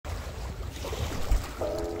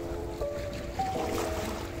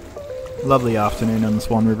Lovely afternoon on the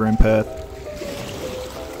Swan River in Perth.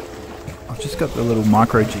 I've just got the little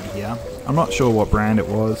micro jig here. I'm not sure what brand it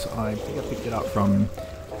was. I think I picked it up from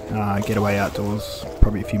Getaway Outdoors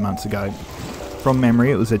probably a few months ago. From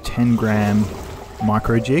memory, it was a 10 gram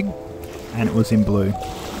micro jig and it was in blue.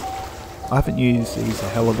 I haven't used these a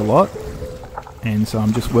hell of a lot, and so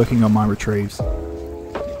I'm just working on my retrieves.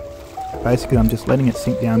 Basically, I'm just letting it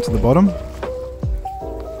sink down to the bottom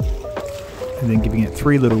and then giving it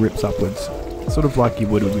 3 little rips upwards, sort of like you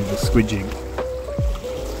would with a squid jig.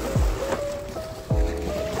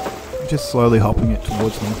 Just slowly hopping it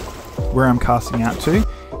towards me. Where I'm casting out to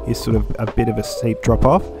is sort of a bit of a steep drop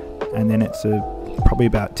off, and then it's probably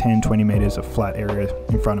about 10-20 meters of flat area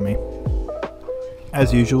in front of me.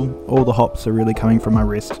 As usual, all the hops are really coming from my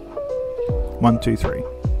wrist. 1, 2, 3.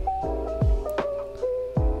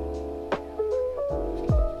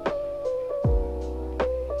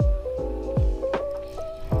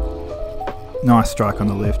 Nice strike on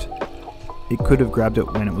the lift. It could have grabbed it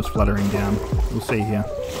when it was fluttering down. We'll see here.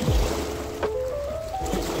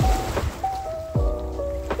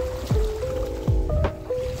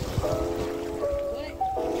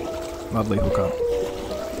 Lovely hook up.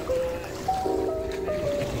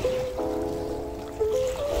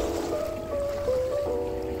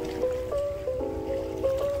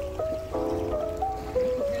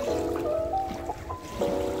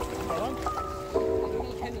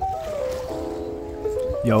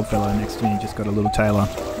 The old fellow next to me just got a little Tailor.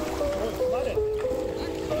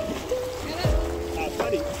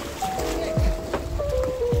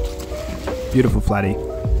 Beautiful flatty.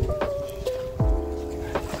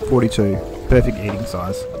 42, perfect eating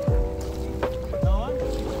size.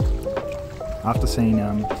 After seeing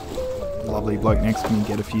the lovely bloke next to me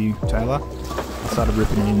get a few Tailor, I started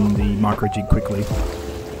ripping in the micro jig quickly,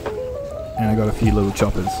 and I got a few little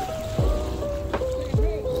choppers.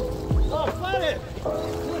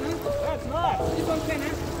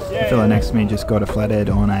 The fellow next to me just got a flathead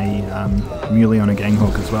on a muley on a gang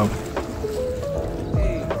hook as well.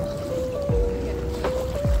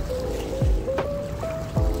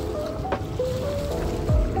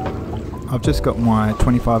 I've just got my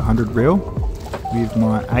 2500 reel with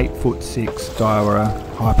my 8'6"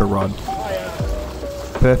 Diora hyper rod.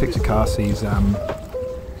 Perfect to cast these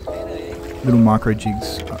little micro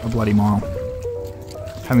jigs a bloody mile.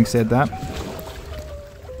 Having said that,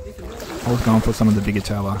 I was going for some of the bigger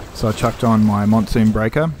Tailor, so I chucked on my Monsoon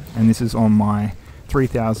breaker, and this is on my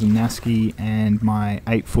 3000 Nasky and my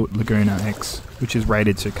 8-foot Laguna X, which is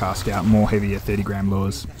rated to cast out more heavier 30 gram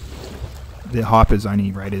lures. The Hyper's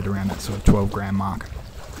only rated around that sort of 12 gram mark.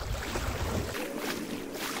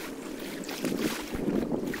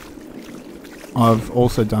 I've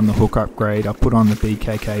also done the hook upgrade. I put on the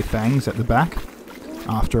BKK fangs at the back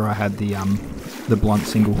after I had the blunt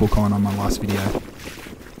single hook on my last video.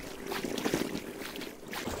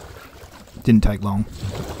 Didn't take long.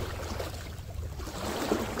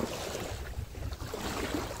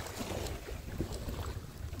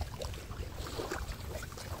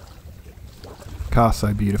 Cast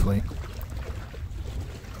so beautifully.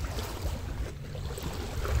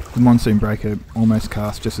 The Monsoon breaker almost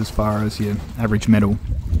casts just as far as your average metal.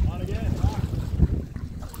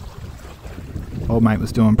 Old mate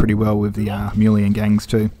was doing pretty well with the muley and gangs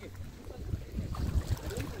too.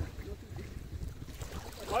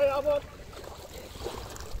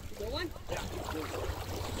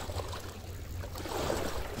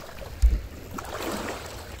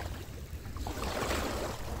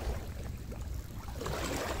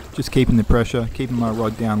 Just keeping the pressure, keeping my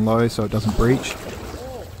rod down low so it doesn't breach.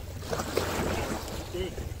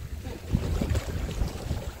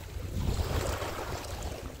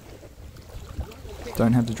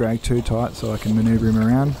 Don't have to drag too tight so I can manoeuvre him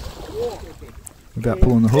around without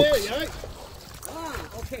pulling the hooks.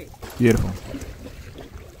 Beautiful.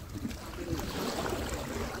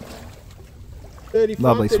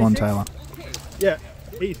 Lovely swan Tailor. Yeah,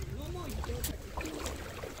 easy.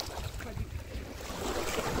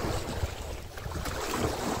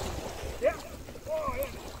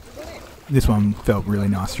 This one felt really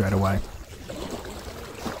nice straight away.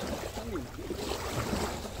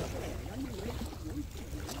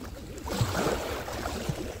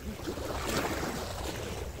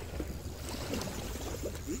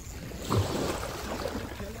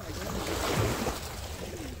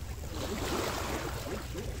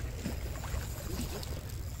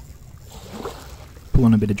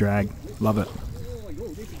 Pulling a bit of drag, love it.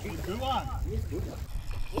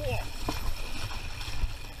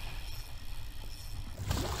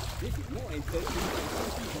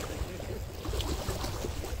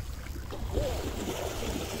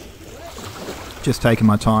 Just taking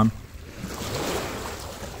my time.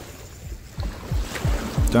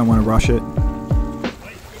 Don't want to rush it.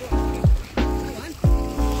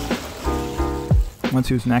 Once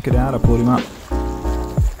he was knackered out, I pulled him up.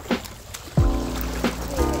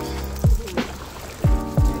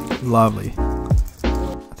 Lovely.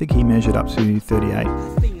 I think he measured up to 38.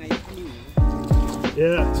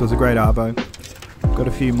 Yeah. So it was a great arvo. Got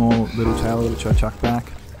a few more little Tailor which I chucked back,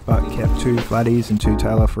 but kept 2 flatties and 2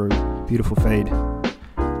 Tailor for a beautiful feed.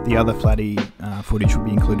 The other flatty footage will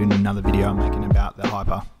be included in another video I'm making about the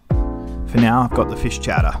hyper. For now, I've got the fish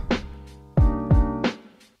chowder.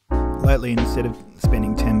 Lately, instead of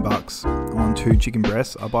spending $10 on 2 chicken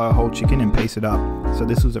breasts, I buy a whole chicken and piece it up. So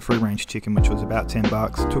this was a free range chicken which was about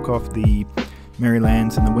 $10. Took off the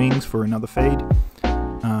Marylands and the wings for another feed.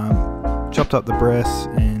 Chopped up the breasts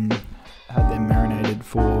and had them marinated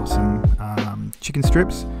for some chicken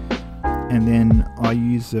strips. And then I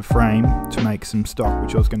used the frame to make some stock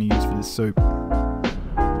which I was going to use for this soup.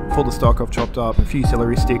 For the stock, I've chopped up a few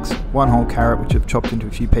celery sticks, 1 whole carrot which I've chopped into a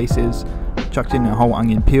few pieces, chucked in a whole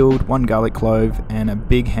onion peeled, 1 garlic clove and a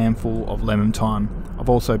big handful of lemon thyme. I've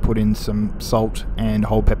also put in some salt and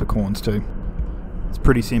whole peppercorns too. It's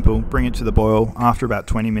pretty simple. Bring it to the boil. After about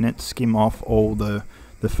 20 minutes, skim off all the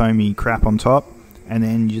foamy crap on top, and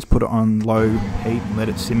then you just put it on low heat and let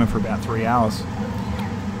it simmer for about 3 hours.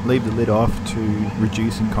 Leave the lid off to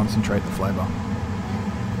reduce and concentrate the flavour.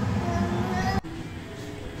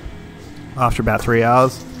 After about 3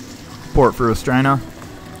 hours, pour it through a strainer.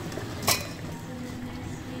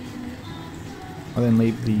 I then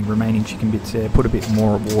leave the remaining chicken bits there, put a bit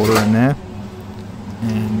more water in there,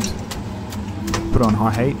 and put it on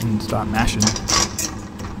high heat and start mashing.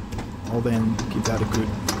 I'll then give that a good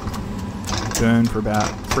burn for about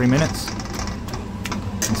 3 minutes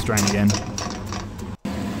and strain again.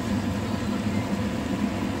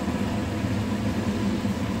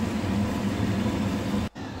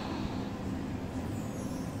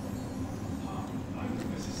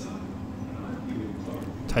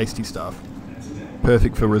 Tasty stuff.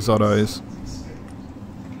 Perfect for risottos.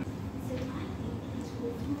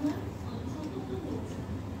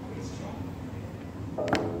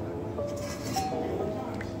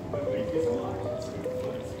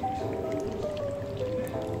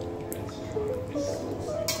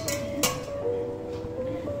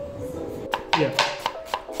 Yeah.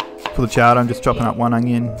 For the chowder, I'm just chopping up 1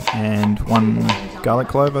 onion and 1 garlic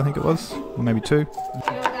clove, I think it was, or maybe 2. You know what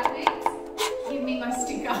that means? Give me my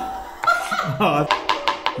sticker.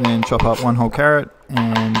 Then chop up 1 whole carrot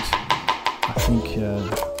and I think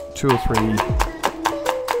 2 or 3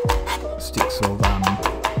 sticks of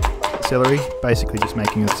celery, basically just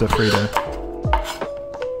making a sofrito.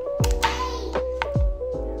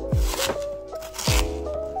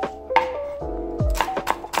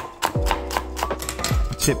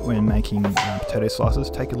 A tip when making potato slices,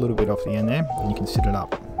 take a little bit off the end there and you can sit it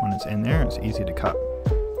up on its end there, it's easier to cut.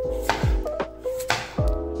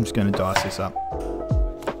 I'm just going to dice this up.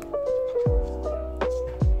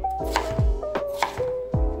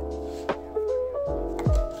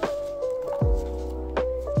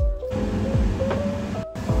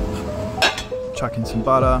 Chuck in some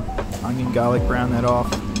butter, onion, garlic, brown that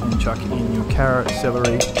off, and chuck in your carrot,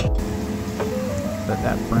 celery. Let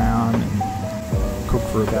that brown and cook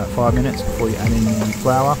for about 5 minutes before you add in the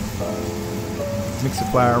flour. Mix the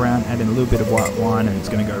flour around, add in a little bit of white wine, and it's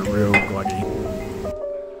going to go real gluggy.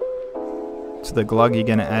 To the glug, you're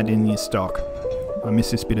going to add in your stock. I missed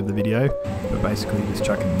this bit of the video, but basically just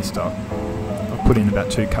chuck in your stock. I've put in about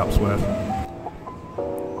 2 cups worth.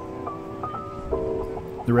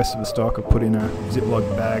 The rest of the stock I've put in a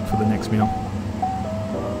Ziploc bag for the next meal.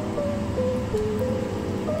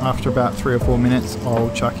 After about 3 or 4 minutes,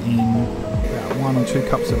 I'll chuck in about 1 or 2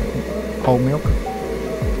 cups of whole milk.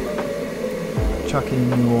 Chuck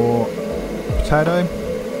in your potato,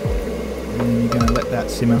 and then you're going to let that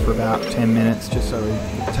simmer for about 10 minutes just so the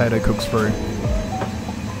potato cooks through.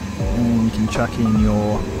 And you can chuck in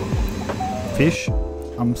your fish.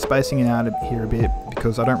 I'm spacing it out here a bit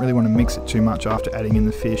because I don't really want to mix it too much after adding in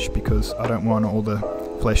the fish because I don't want all the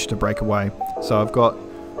flesh to break away. So I've got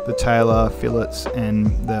the Tailor fillets and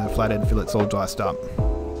the Flathead fillets all diced up.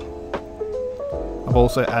 I've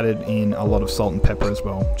also added in a lot of salt and pepper as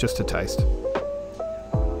well, just to taste.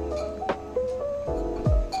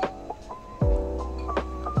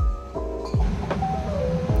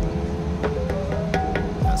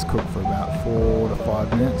 That's cooked for about 4 to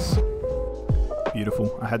 5 minutes.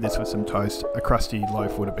 Beautiful. I had this with some toast. A crusty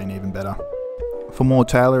loaf would have been even better. For more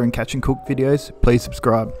Tailor and catch and cook videos, please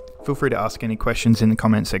subscribe. Feel free to ask any questions in the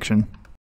comment section.